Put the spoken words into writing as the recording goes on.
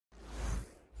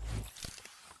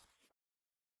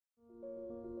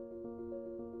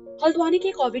हल्द्वानी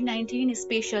के कोविड-19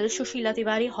 special Sushila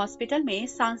Tiwari hospital में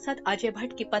सांसद अजय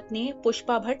भट्ट की पत्नी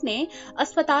पुष्पा भट्ट ने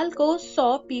अस्पताल को 100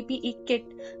 पीपीई किट,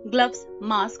 ग्लव्स,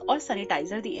 मास्क और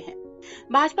सैनिटाइजर दिए हैं।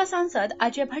 भाजपा सांसद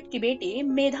अजय भट्ट की बेटी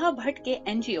मेधा भट्ट के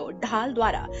एनजीओ ढाल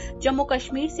द्वारा जम्मू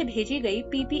कश्मीर से भेजी गई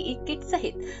पीपीई किट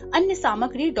सहित अन्य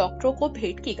सामग्री डॉक्टरों को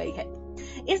भेंट की गई है।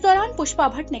 इस दौरान पुष्पा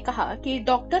भट्ट ने कहा कि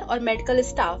डॉक्टर और मेडिकल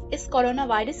स्टाफ इस कोरोना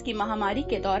वायरस की महामारी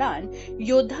के दौरान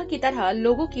योद्धा की तरह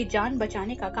लोगों की जान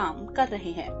बचाने का काम कर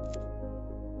रहे हैं।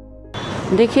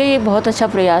 देखिए, ये बहुत अच्छा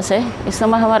प्रयास है। इस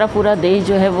समय हमारा पूरा देश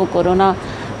जो है वो कोरोना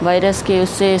वायरस के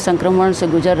उससे संक्रमण से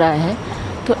गुजर रहा है।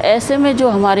 तो ऐसे में जो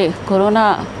हमारे कोरोना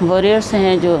वॉरियर्स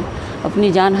हैं, जो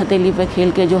अपनी जान हथेली पर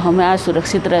खेल के जो हमें आज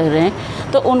सुरक्षित रह रहे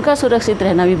हैं, तो उनका सुरक्षित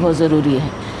रहना भी बहुत ज़रूरी है।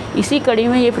 इसी कड़ी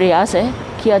में ये प्रयास है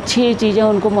कि अच्छी चीज़ें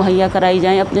उनको मुहैया कराई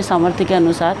जाएं अपने सामर्थ्य के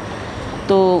अनुसार,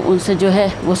 तो उनसे जो है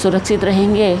वो सुरक्षित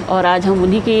रहेंगे। और आज हम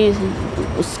उन्हीं की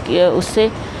उससे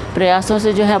प्रयासों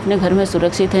से जो है अपने घर में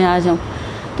सुरक्षित हैं आज हम।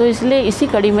 तो इसलिए इसी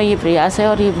कड़ी में ये प्रयास है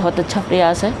और ये बहुत अच्छा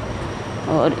प्रयास है।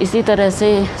 और इसी तरह से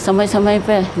समय समय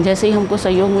पे जैसे ही हमको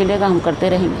सहयोग मिलेगा हम करते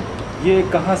रहेंगे। ये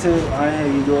कहाँ से आए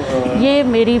हैं ये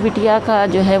मेरी बिटिया का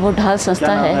जो है वो ढाल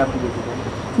संस्था है,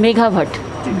 मेघा भट्ट।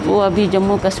 वो अभी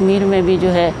जम्मू कश्मीर में भी जो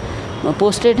है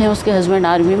पोस्टेड है, उसके हस्बैंड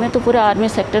आर्मी में। तो पूरे आर्मी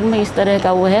सेक्टर में इस तरह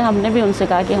का वो है। हमने भी उनसे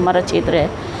कहा कि हमारा क्षेत्र है,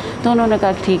 तो उन्होंने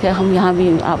कहा कि ठीक है, हम यहाँ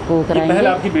भी आपको कराएंगे। पहले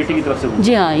आपकी बेटी की तरफ से?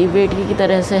 जी हाँ, ये बेटी की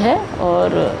तरह से है।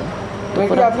 और तो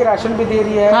आपकी राशन भी दे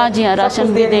रही है? हाँ जी हाँ,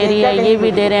 राशन भी दे रही है, ये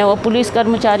भी दे रहे हैं। वो पुलिस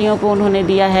कर्मचारियों को उन्होंने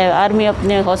दिया है, आर्मी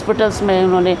अपने हॉस्पिटल्स में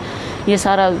उन्होंने ये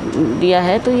सारा दिया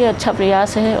है। तो ये अच्छा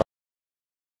प्रयास है।